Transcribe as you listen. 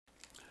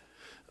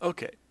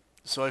Okay,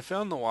 so I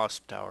found the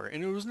Wasp Tower,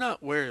 and it was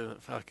not where the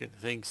fucking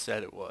thing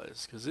said it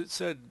was, because it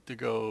said to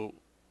go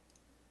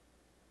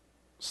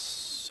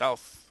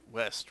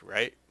southwest,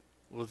 right?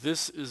 Well,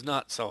 this is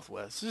not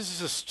southwest. This is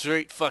a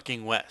straight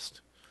fucking west.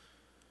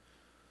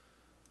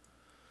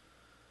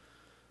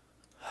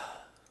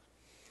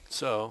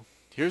 So,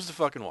 here's the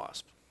fucking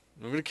wasp.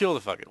 I'm gonna kill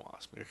the fucking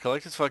wasp. I'm gonna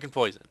collect its fucking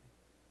poison.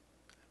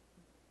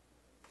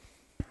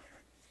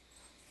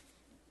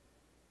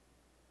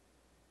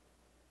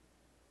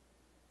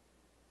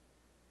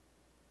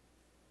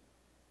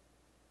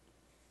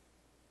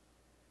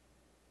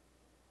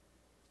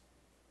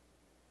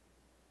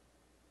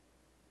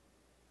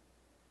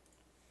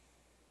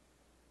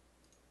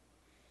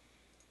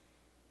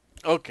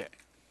 Okay,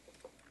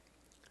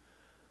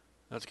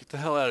 let's get the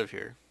hell out of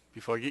here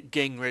before I get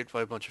gang raped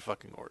by a bunch of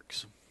fucking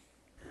orcs.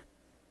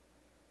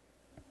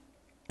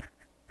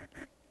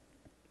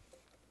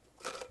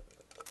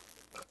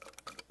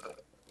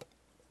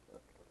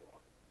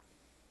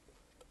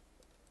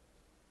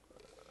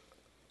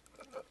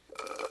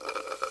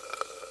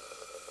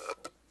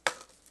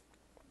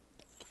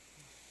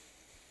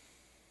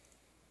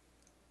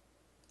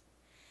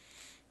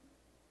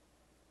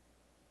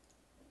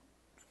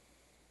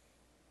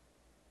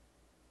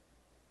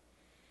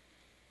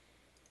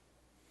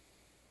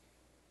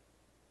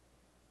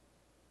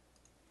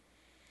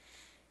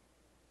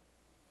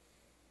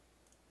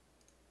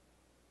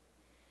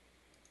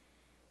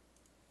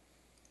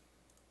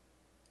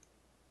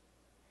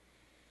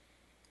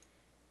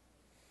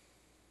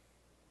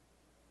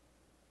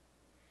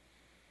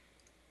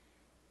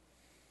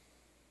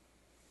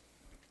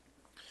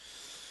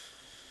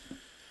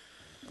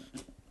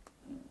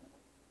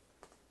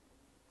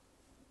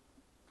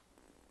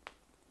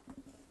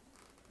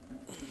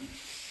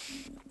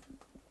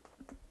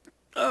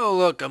 Oh,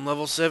 look, I'm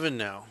level 7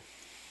 now.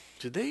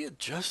 Did they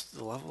adjust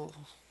the level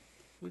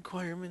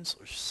requirements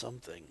or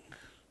something?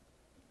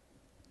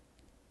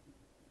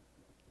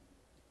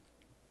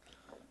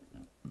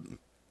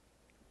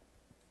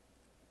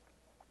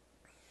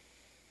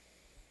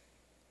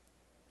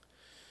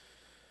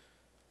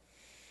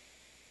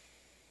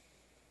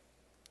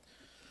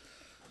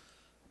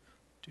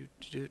 Do,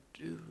 do,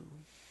 do.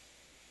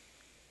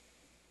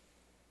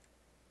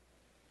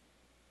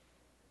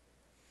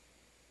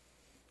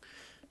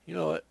 You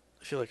know what?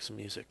 I feel like some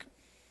music.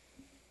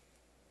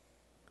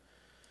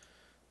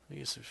 Let me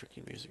get some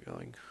freaking music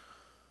going.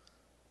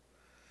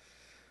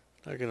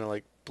 Not gonna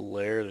like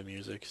blare the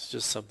music, it's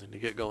just something to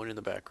get going in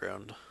the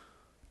background.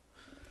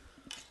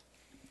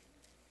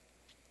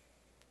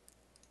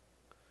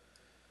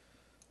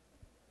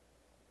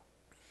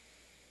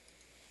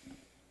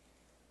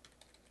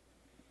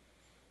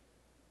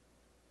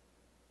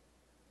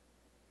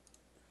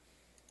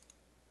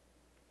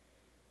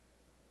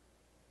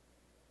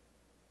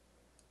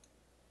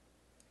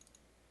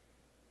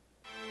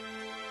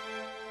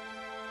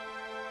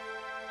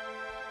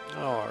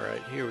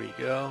 Alright, here we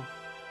go.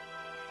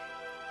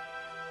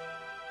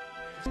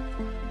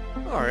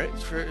 Alright,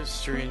 it's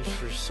strange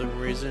for some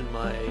reason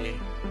my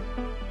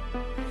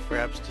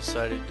fraps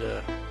decided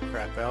to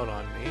crap out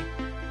on me.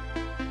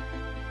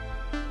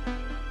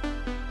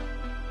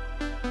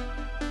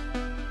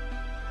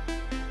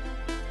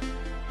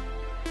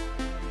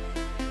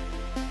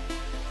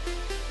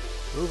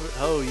 Move it.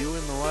 Oh, you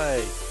in the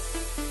way.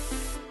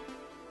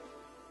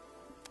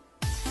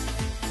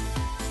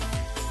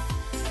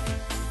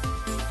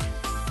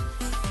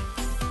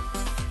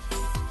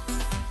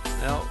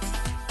 Now,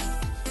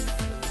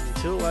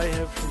 until I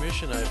have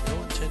permission, I have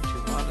no intent to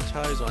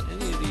monetize on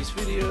any of these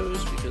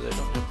videos because I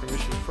don't have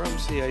permission from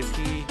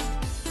CIP,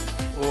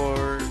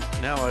 or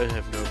now I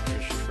have no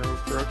permission from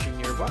Approaching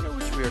Nirvana,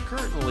 which we are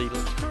currently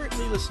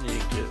listening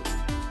to.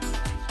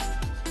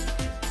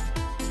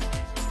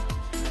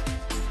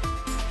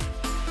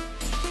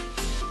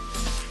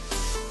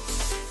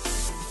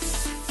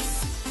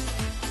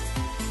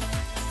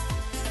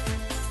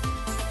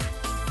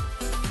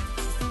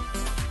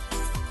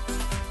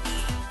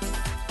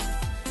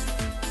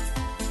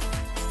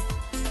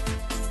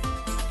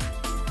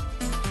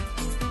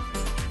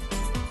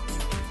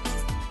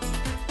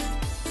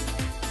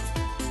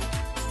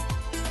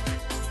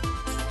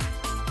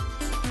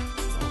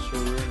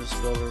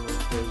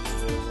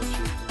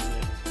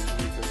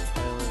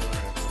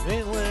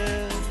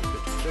 Mainland, you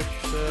could protect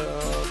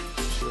yourself,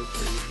 shield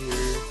for you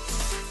here.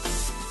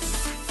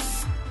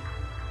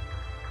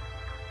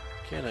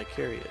 Can I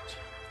carry it?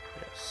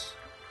 Yes.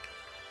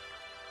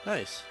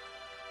 Nice.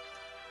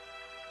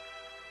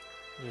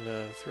 I'm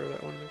gonna throw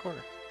that one in the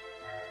corner.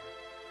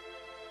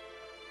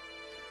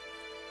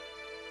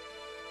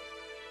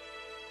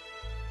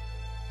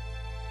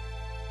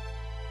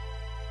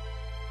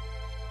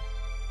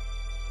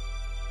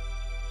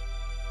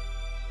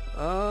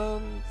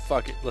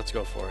 Fuck it, let's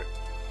go for it.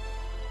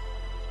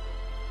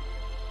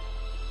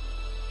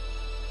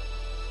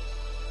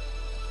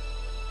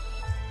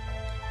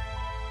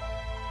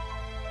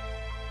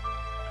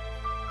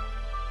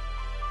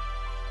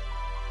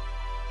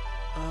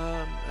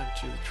 I'm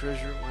to the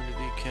treasure room under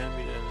the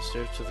academy, down the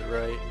stairs to the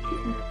right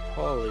near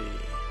Polly.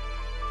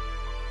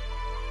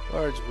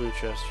 Large blue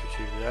chest for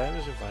 2. The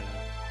items are fine.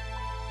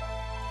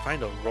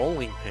 Find a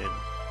rolling pin.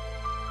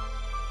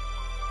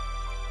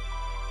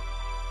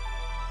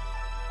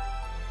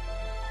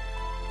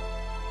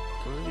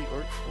 Go to the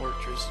Orc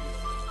Fortress.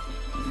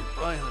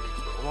 Buy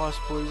honey. Lost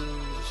poison.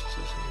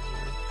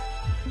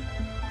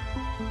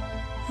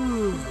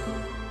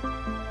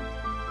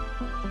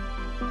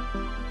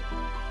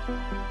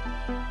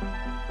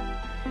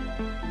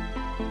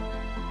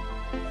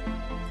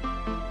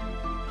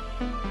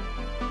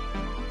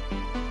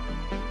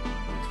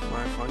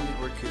 Find the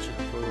Orc kitchen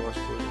for the lost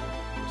poison.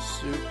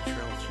 Soup,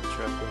 trails from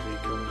trap when they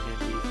go in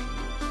handy if you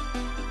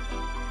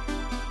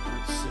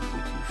it's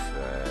simply too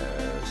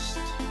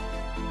fast.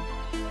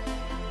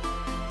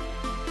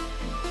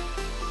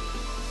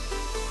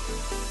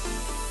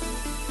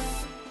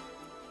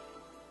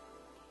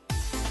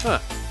 Huh,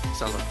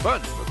 sounds like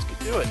fun. Let's get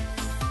to it.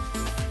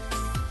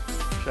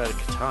 Try a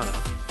katana.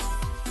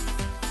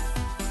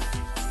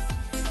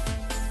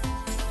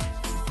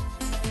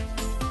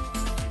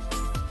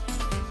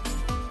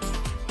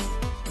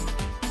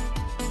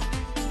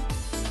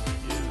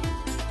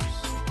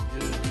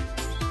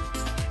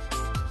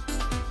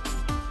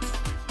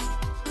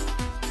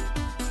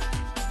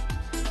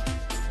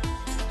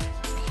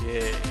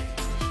 Okay,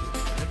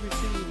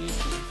 everything you need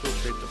to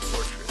infiltrate the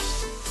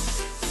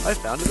fortress. I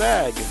found a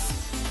bag.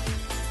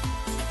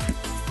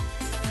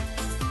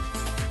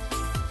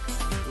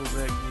 Go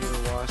back near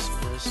the Wasp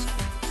Nest,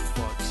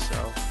 walk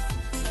south.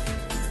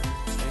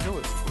 I know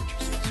where the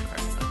fortress is.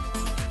 Crap.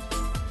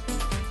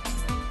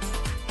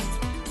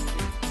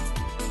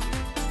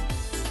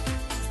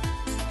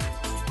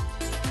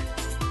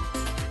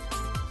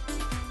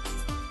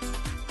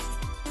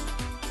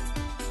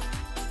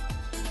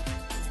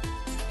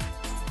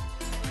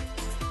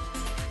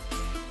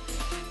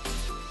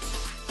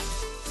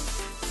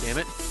 Damn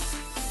it.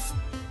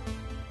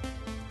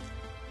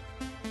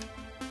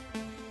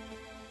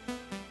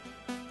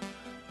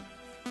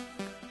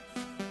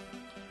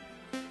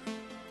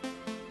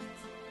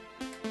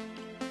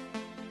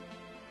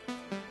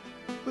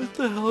 What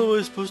the hell am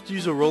I supposed to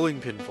use a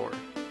rolling pin for?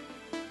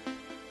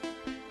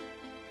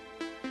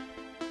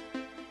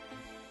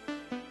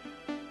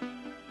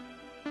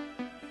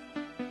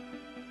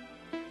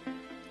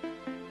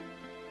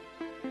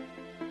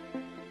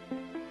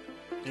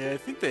 Yeah, I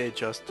think they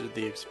adjusted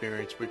the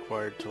experience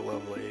required to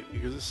level 8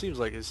 because it seems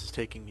like this is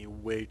taking me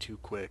way too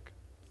quick.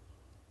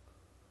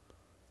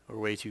 Or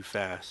way too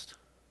fast.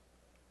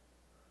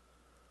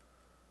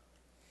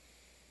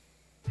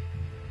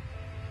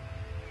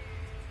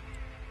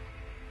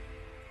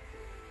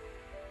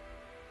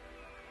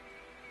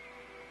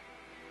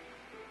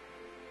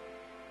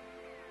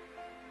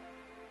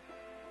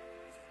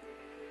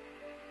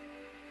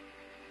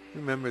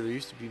 Remember, there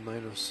used to be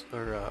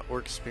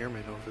orc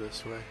spearmen over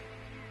this way.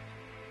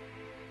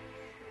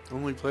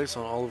 Only place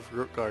on all of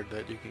Rookgard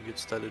that you can get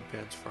studded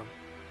pants from.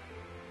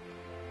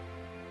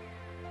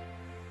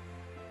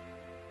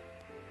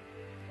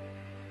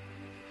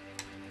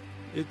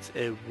 It's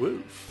a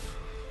wolf.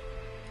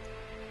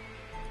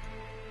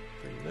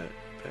 Bring that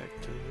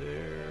back to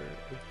there.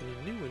 Open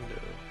a new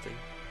window. Thank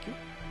you.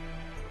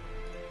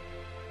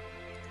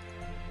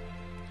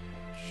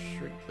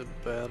 Shrink the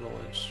battle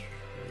and shrink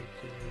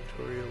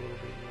inventory a little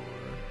bit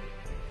more.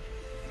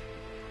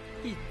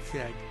 It's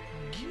a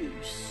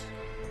goose.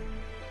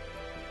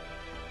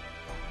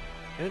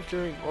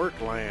 Entering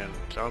Orkland.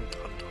 Dun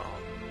dun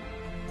dun.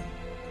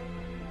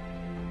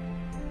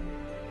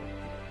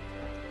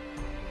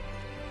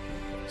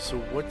 So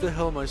what the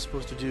hell am I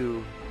supposed to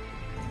do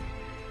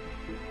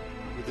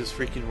with this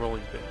freaking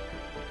rolling pin?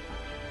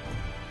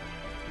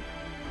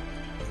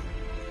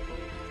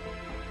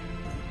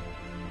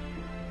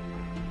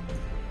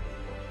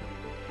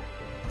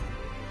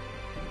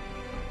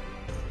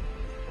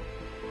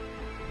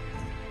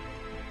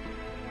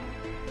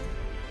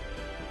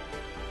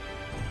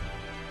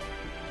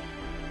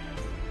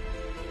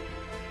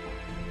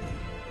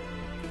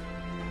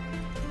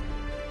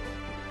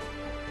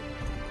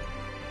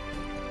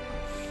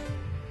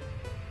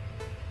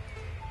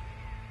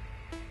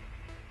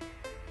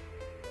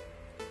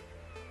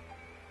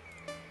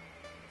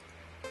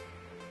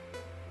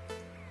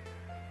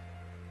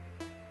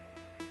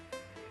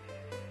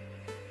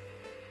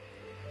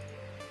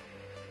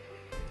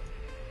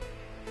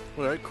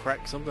 Would I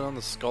crack something on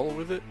the skull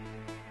with it?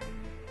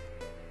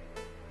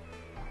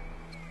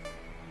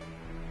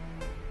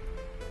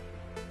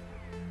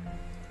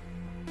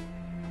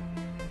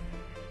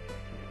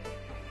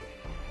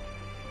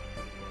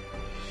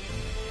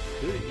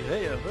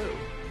 Hey, ho.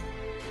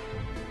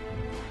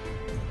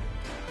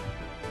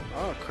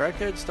 Oh,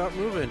 crackhead, stop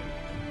moving.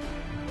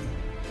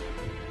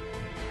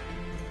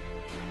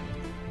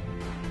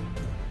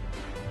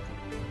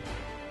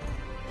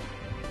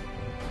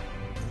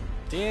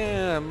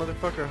 Damn,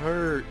 motherfucker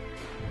hurt.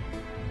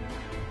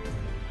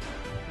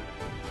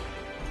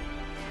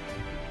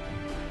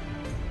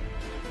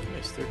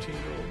 Nice, 13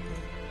 gold.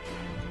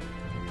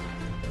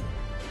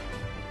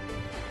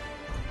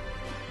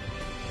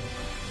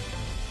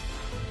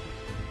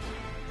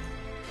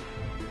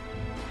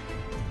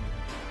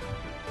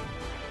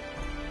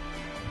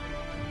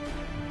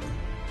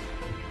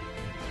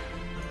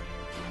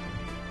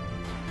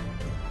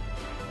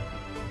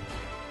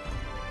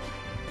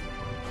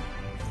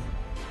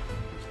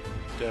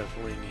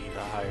 definitely need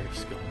a higher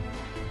skill.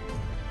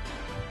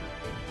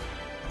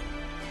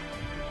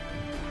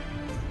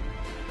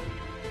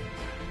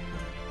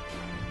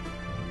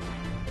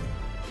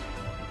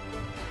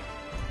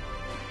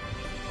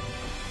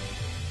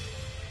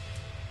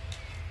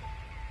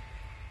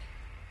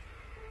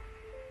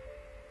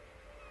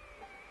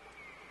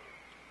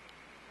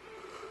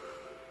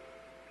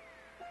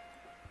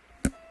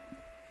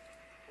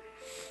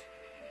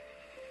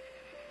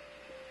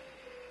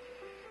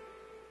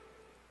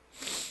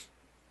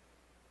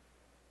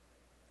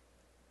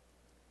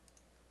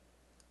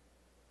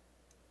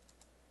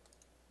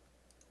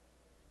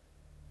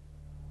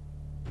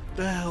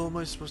 What the hell am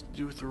I supposed to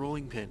do with the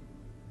rolling pin?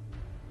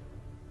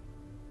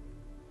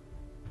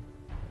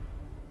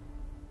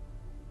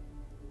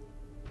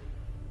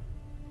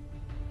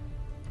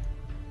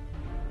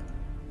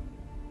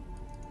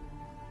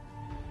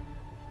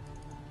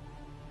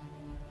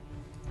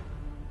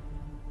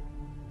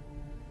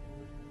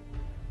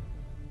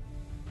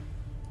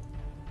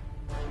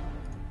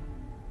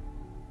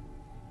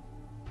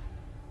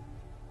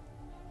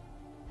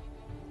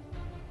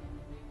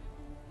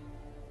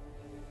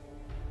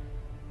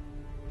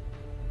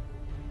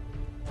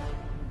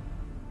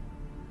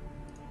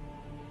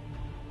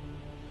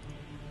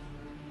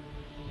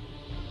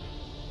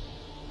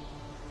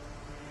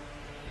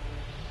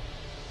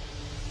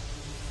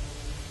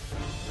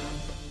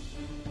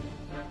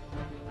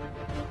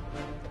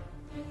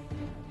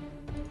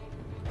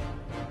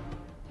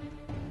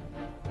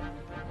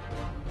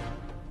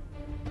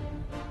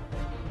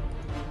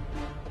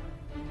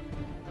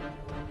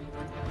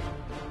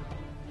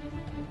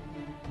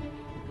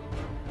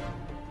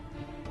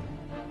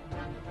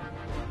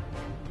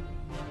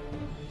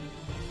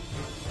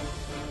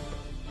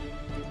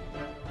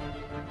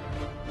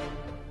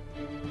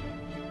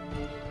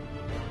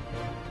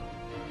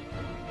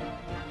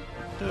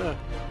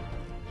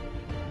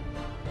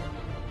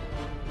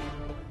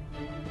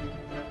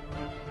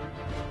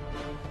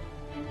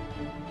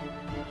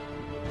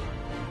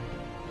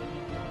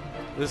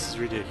 This is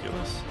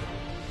ridiculous.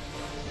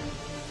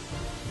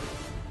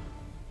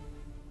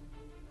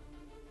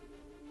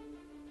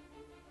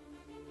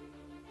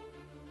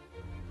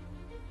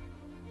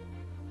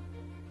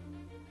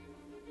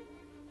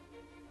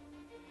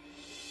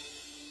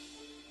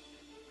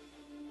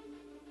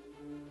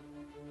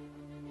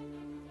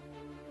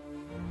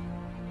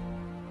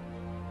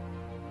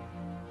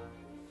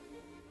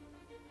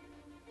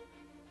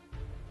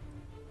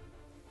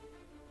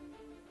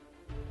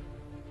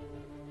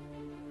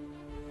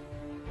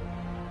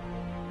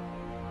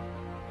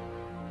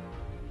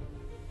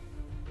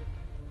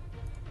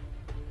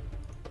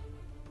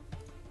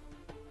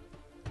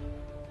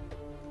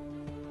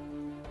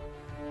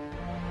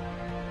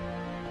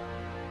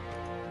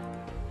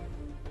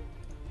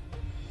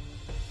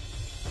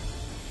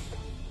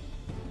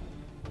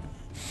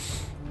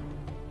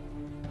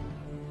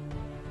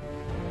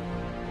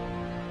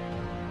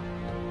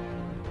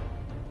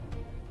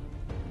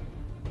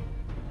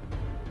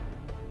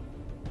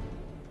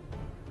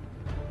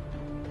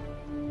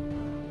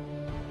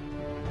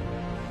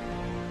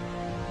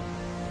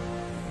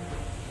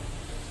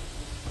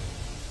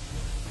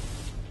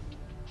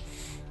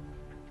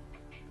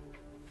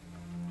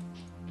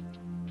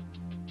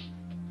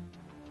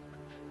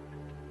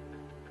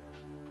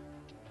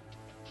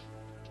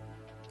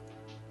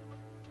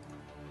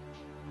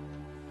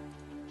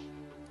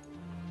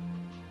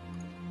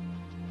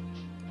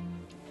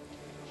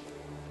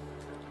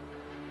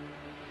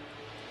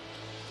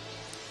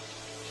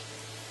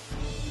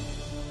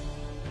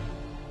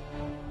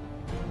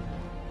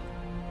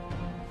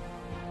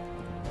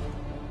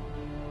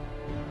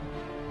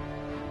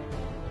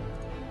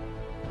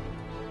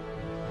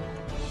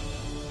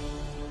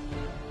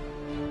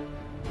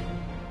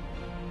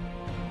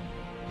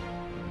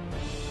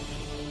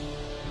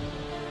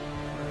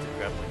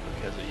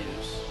 Has a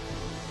use.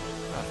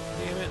 God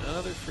damn it,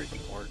 another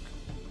freaking orc.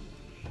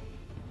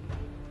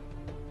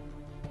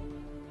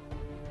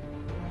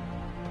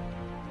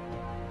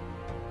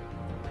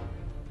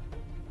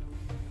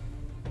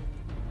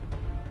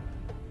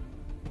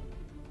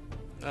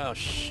 Oh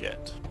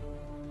shit.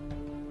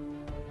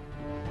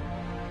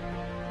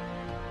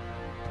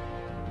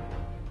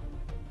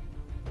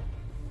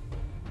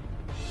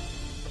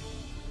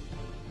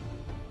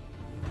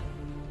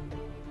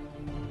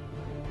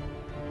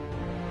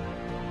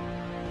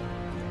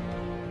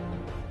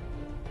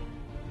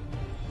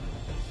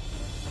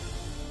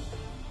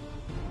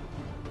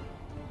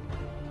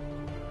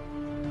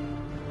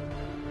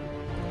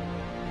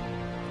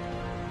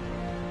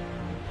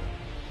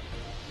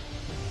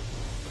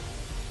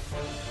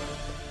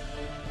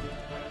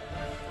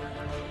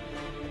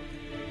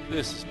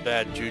 This is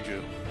bad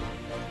juju.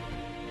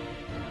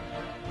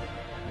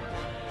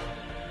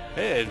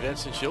 Hey,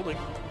 advanced in shielding.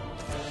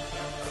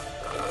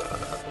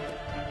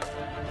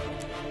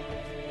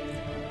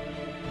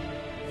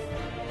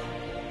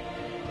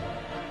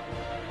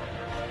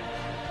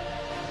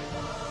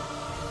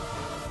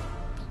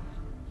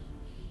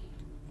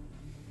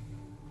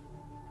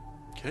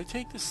 Can I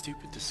take this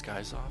stupid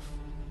disguise off?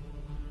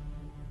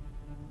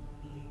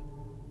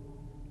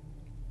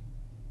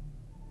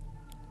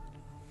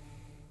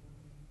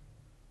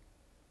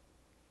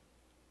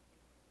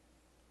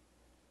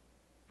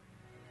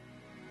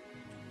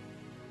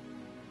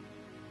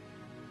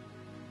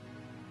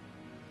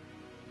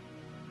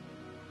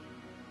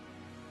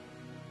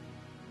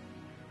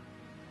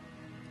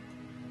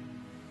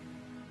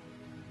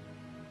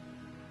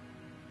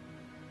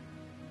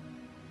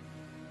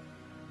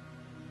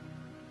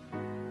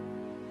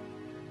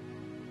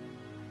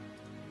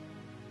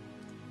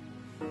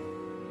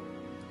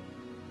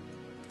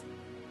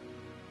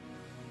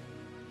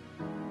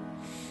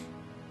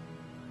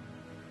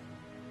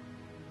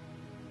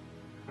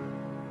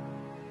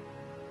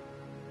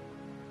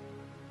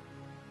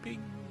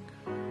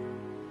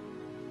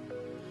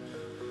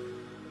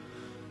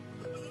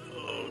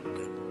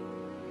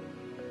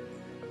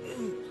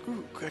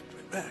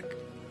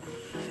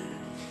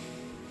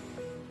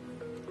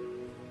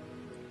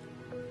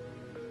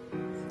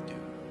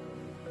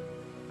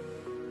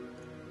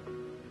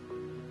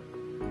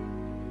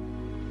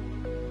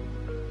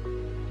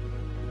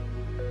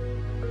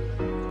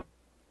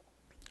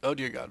 Oh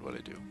dear God, what'd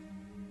I do?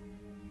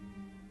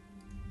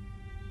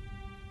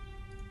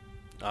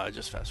 I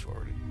just fast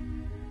forwarded.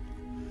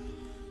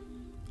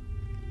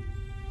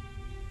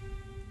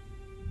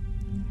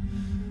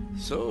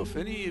 So if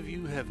any of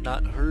you have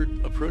not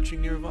heard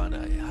Approaching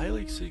Nirvana, I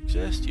highly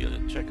suggest you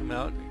check them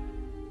out.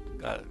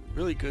 Got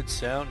really good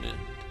sound and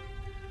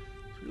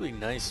it's really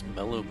nice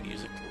mellow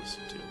music to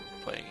listen to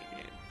playing a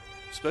game.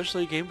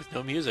 Especially a game with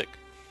no music.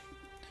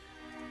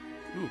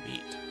 Ooh,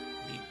 neat.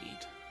 Neat.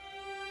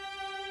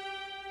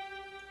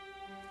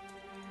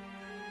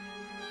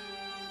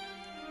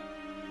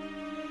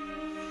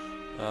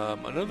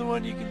 Another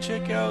one you can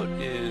check out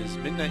is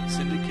Midnight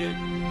Syndicate.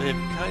 They've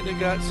kind of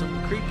got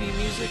some creepy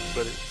music,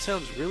 but it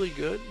sounds really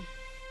good.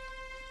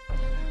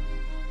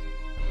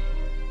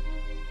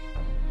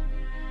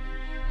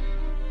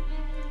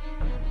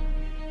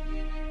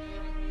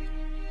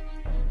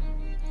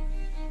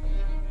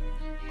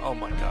 Oh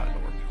my God,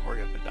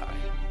 hurry up and die.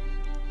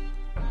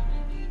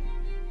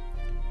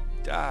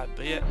 Die,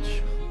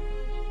 bitch.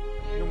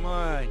 You're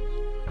mine.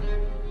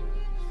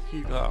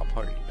 You got a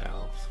party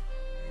mouth.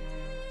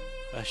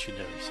 I should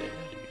never say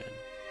that again.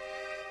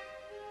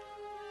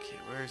 Okay,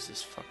 where is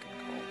this fucking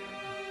cauldron?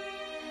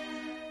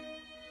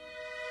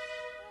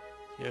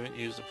 You haven't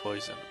used the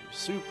poison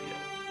soup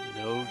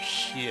yet. No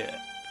shit.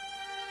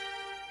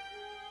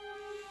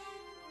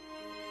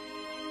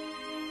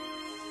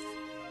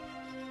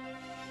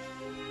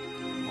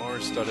 More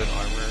studded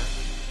armor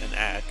and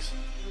axe.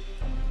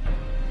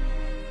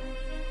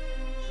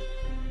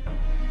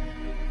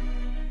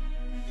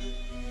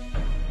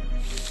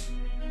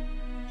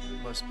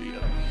 Must be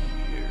up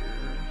here.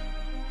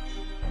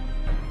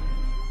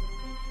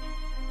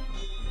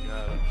 What we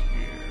got up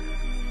here?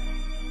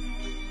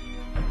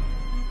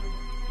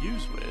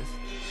 Use with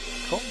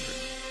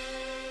cauldron.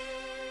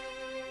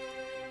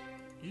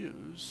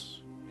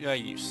 Use. Yeah,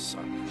 you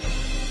suck.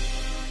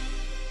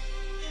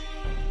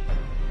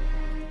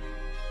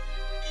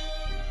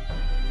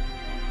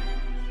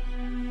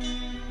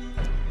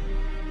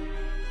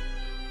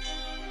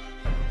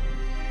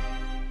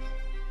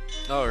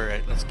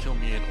 Alright, let's kill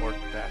me an orc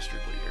bastard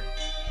leader.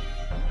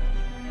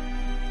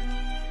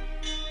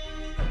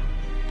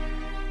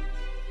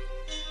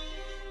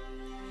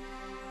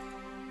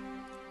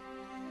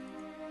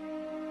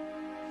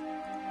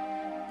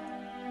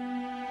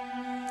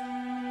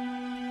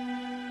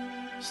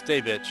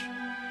 Stay, bitch.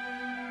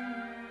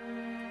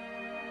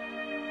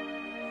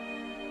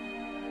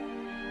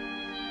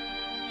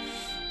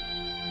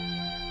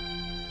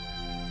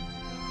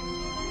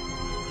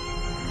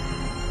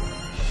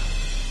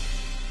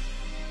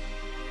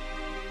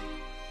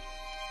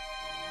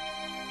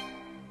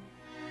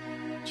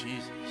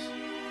 Jesus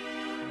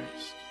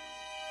Christ.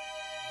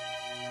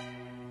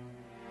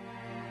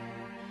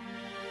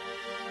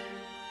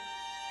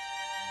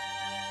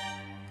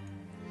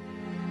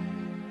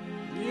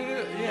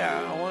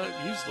 Yeah, I want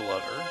to use the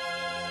lever.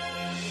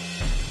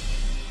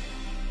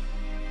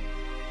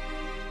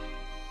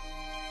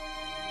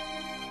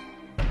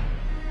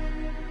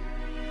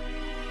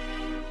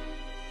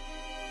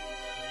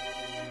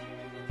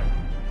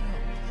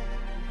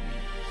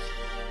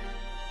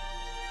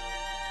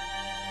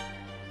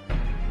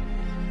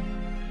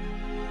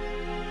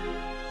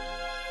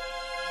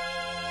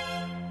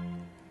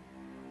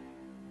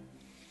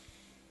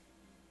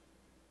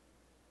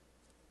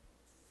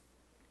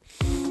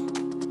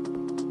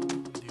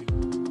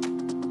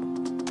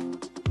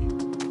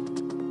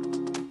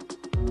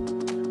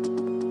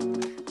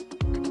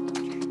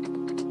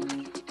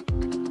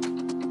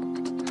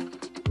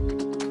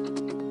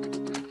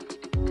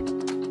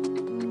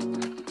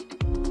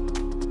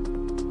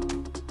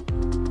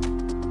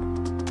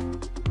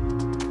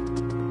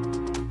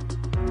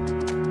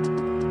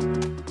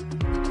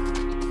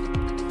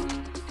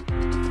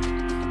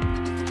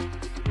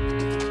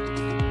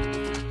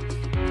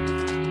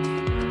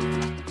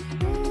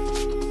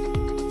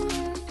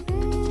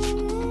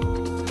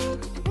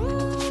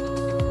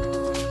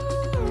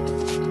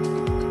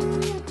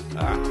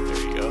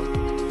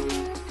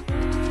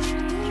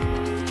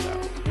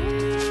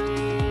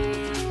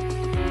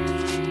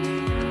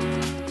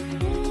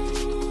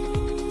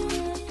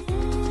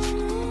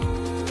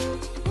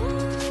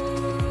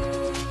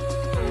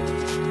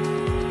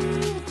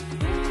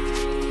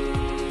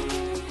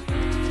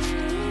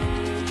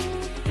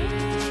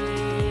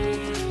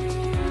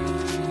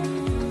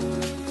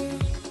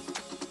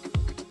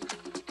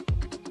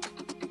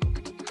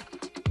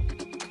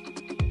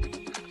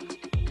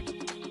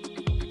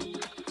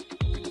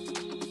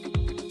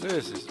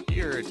 This is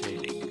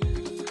irritating.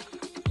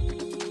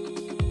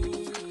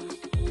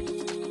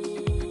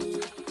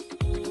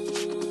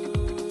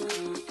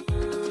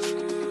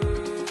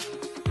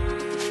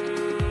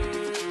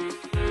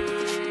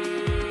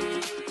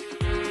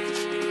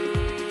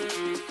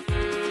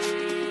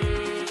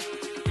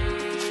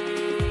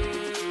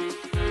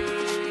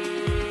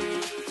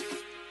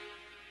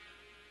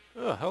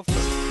 Oh, health.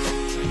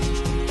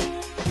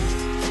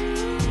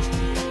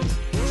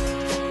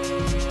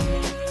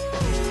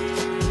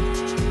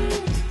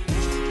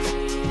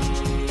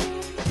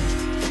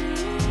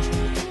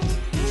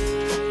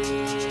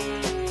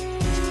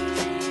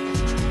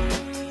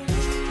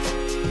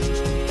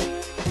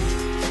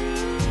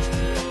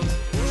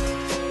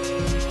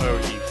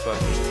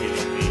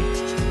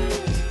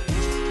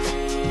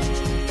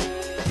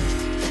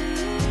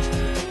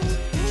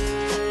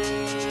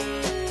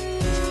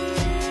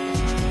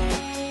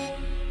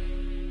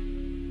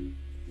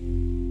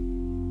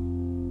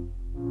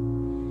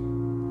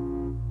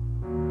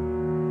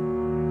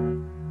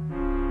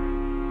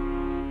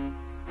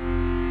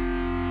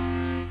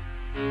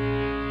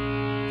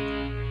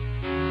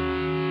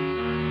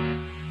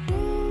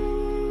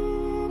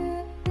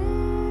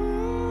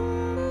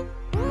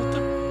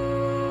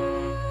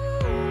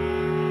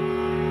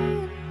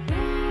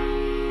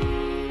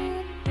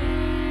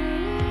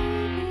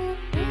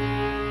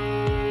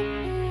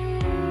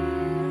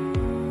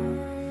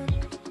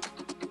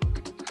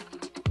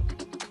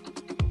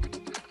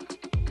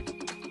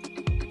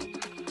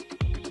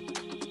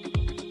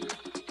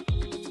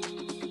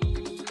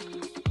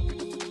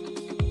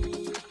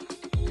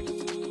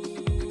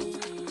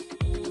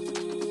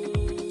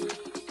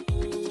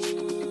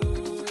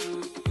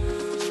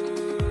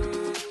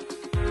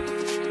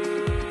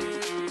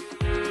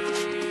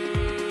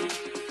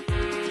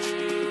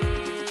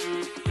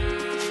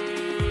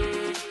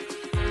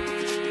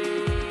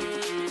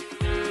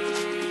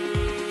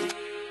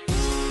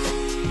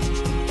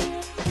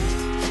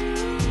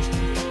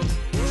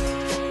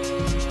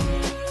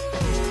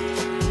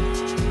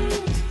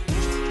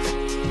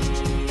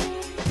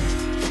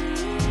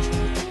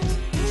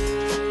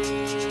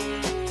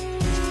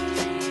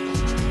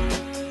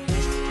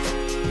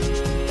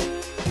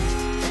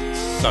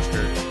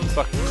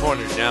 Fucking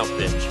cornered now,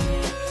 bitch.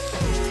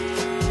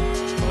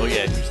 Oh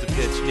yeah, here's the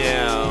pitch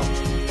now.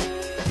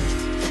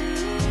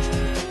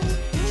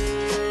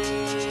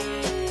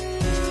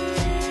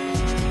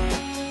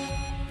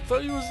 I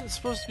thought he wasn't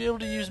supposed to be able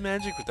to use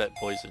magic with that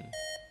poison.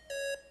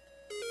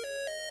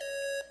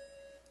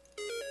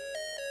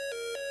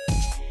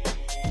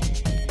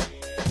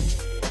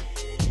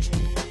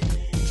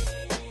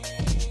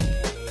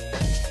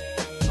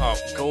 Oh,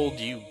 gold,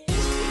 you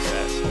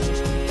asshole.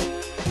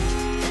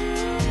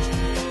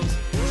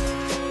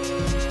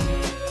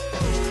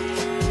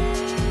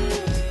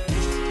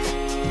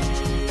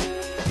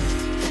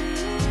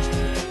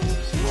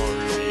 Small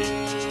ruby.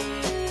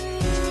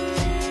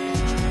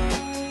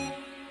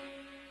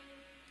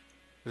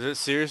 Is it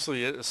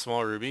seriously a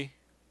small ruby?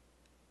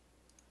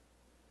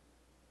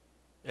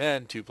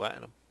 And 2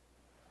 platinum.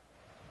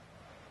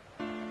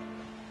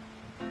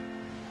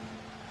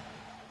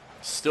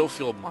 Still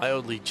feel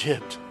mildly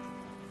gypped.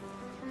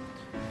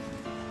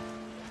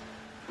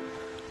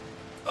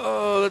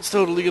 Oh, that's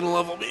totally gonna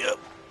level me up.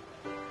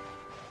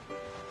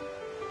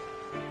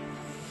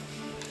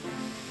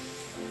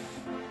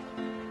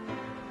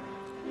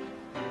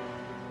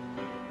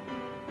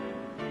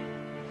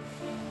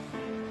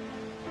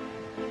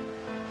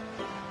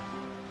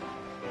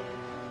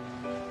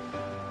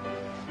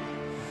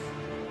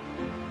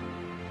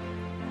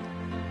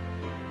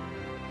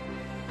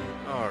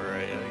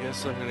 Alright, I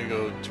guess I'm gonna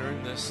go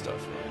turn this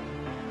stuff in.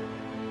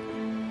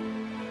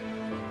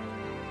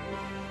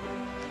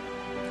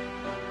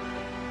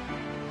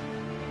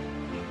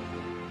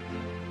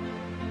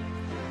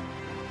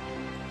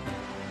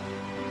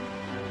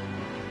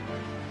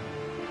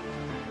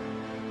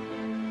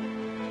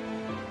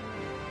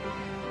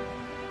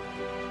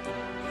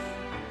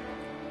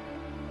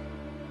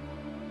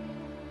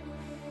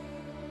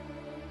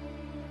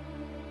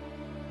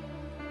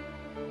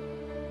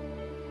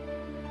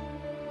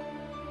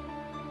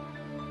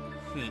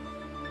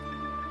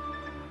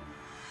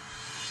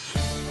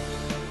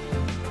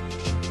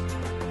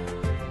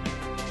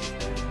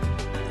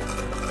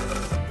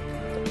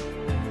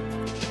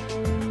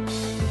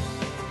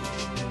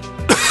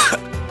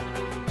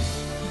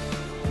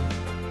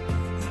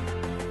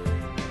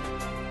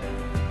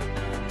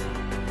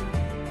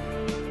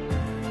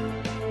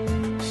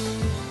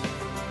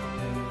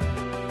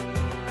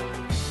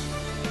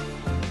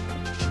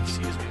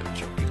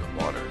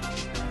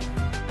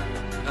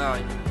 Oh,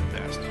 you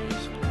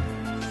bastards.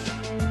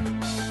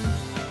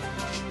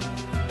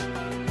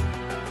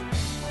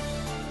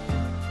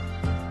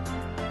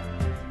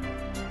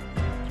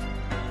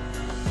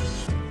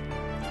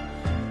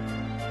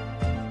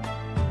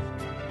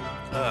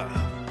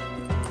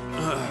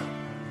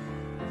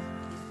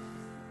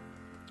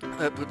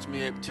 That puts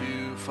me up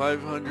to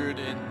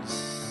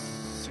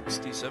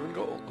 567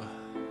 gold.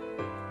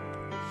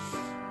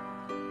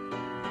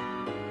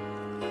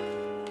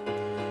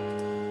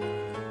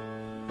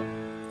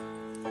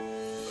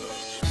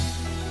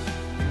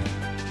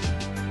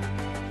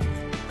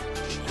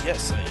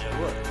 Yes, I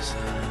was.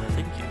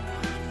 Thank you.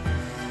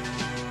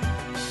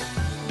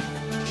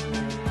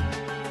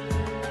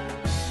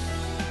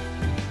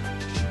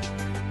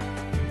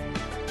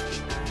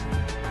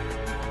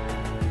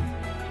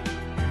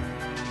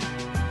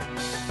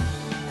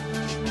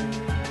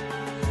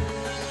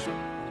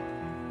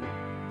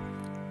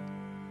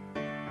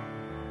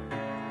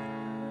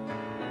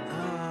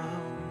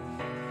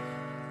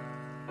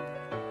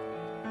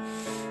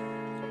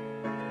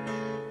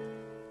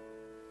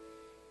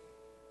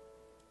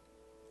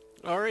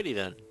 Alrighty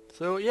then.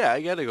 So yeah,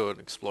 I gotta go and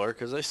explore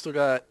because I still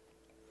got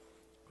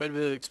quite a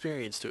bit of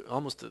experience to it.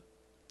 Almost a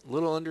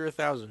little under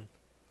 1,000.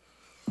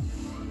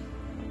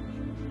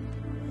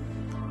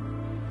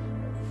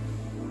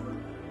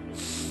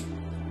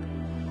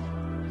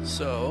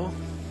 So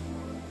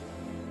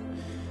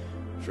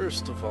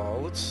first of all,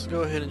 let's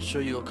go ahead and show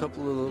you a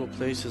couple of little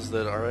places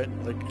that are right,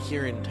 like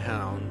here in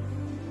town.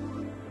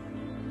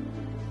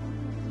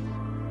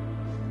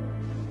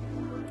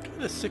 What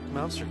kind of sick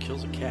monster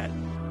kills a cat?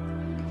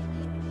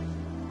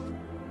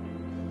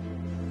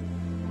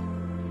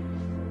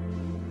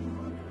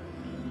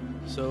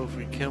 So if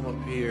we come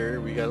up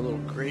here, we got a little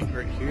crate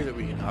right here that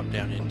we can hop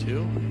down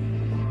into.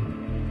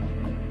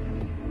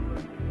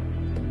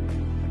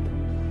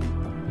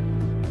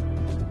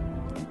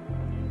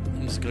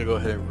 I'm just gonna go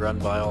ahead and run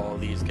by all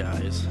of these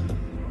guys.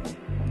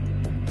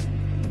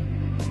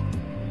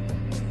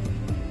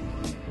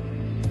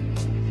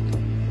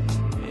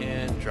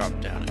 And drop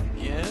down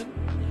again.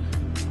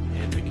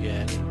 And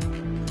again.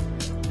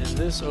 And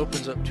this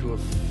opens up to a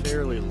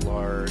fairly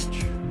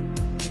large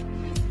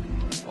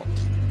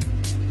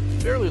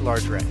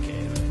rat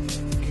cave.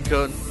 You can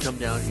go and come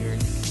down here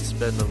and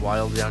spend a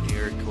while down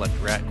here and collect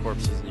rat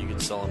corpses, and you can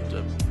sell them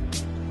to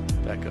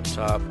back up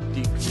top.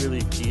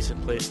 Really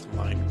decent place to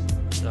mine,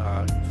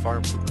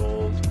 farm for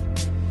gold.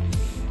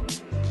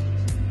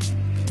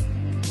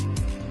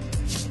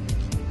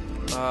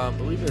 I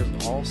believe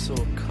there's also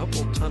a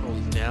couple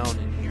tunnels down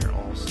in here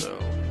also.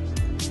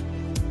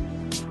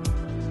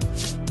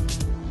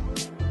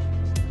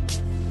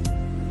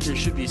 there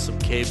should be some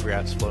cave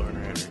rats floating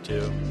around here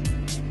too.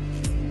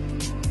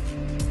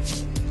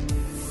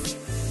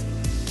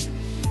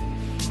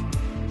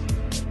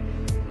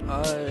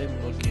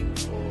 I'm looking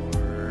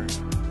for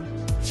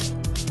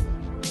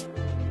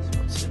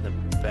what's in the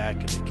back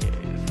of the cave.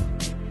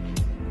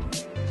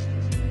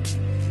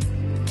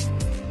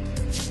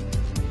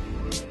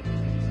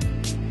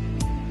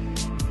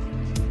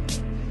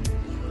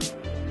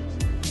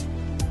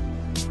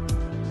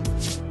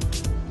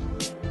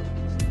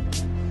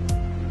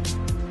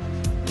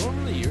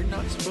 Normally, you're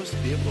not supposed to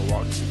be able to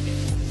walk through people.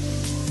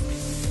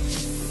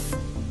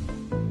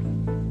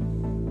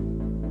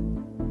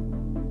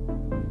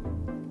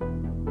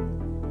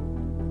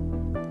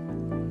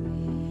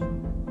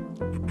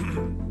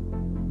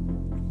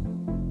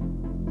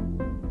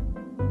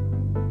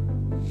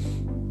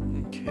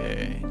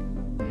 Okay.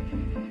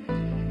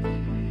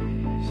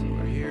 So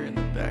we're here in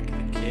the back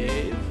of the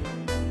cave.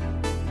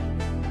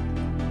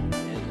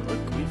 And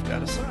look, we've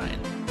got a sign.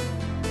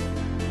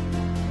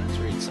 Let's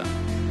read something.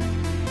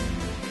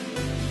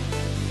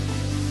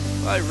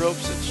 Buy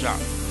ropes and shop.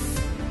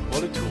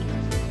 What a tool.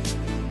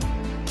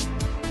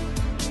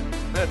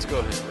 Let's go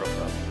ahead and rope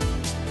up.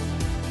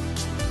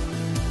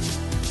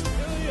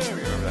 Oh yeah, I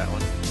remember that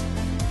one.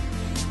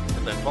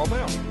 And then fall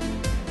down.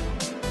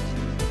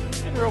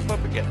 And rope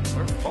up again,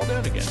 or fall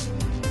down again.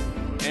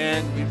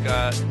 And we've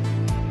got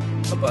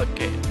a bug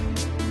cave.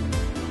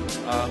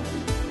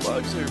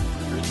 Bugs are a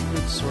pretty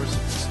good source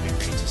of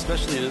experience,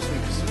 especially this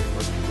week because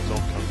most people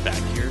don't come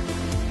back here.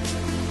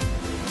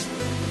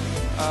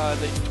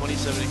 They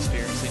 27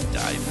 experience, they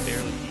die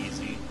fairly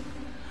easy.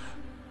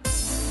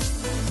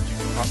 You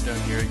can pop down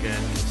here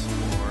again, get some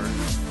more.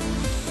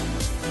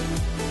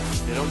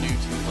 They don't do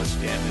too much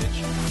damage.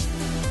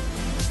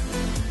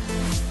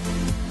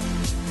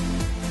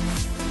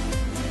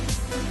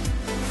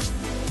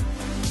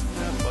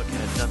 That bug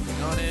had nothing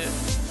on it.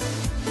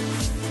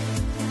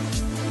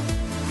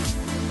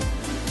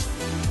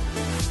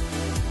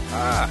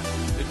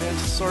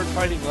 Advanced sword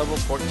fighting level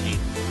 14.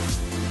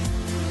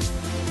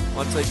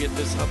 Once I get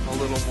this up a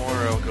little more,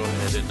 I'll go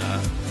ahead and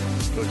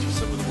go to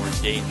some of the more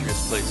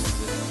dangerous places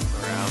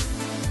around.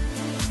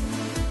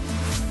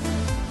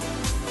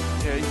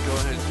 Yeah, you can go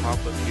ahead and pop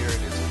up here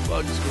and it's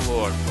bugs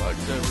galore,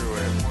 bugs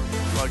everywhere, more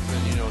bugs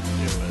than you know what to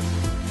do with.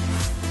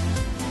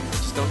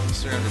 Just don't be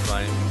surrounded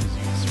by them because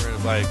you get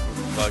surrounded by a group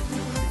of bugs and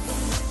you'll be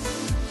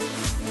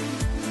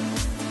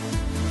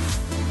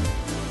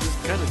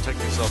just kind of tuck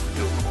yourself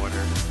into a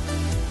corner.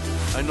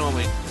 I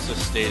normally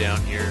just stay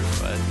down here,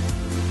 but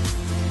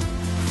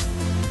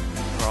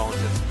for all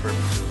intents and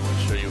purposes, I'll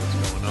show you what's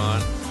going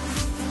on.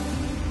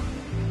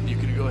 You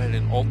can go ahead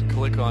and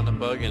alt-click on the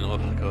bug and it'll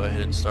go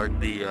ahead and start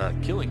the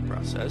killing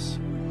process.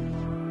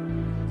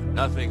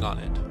 Nothing on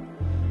it.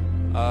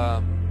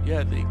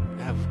 Yeah, they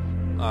have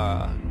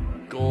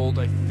gold.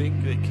 I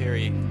think they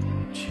carry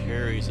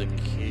cherries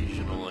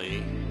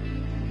occasionally.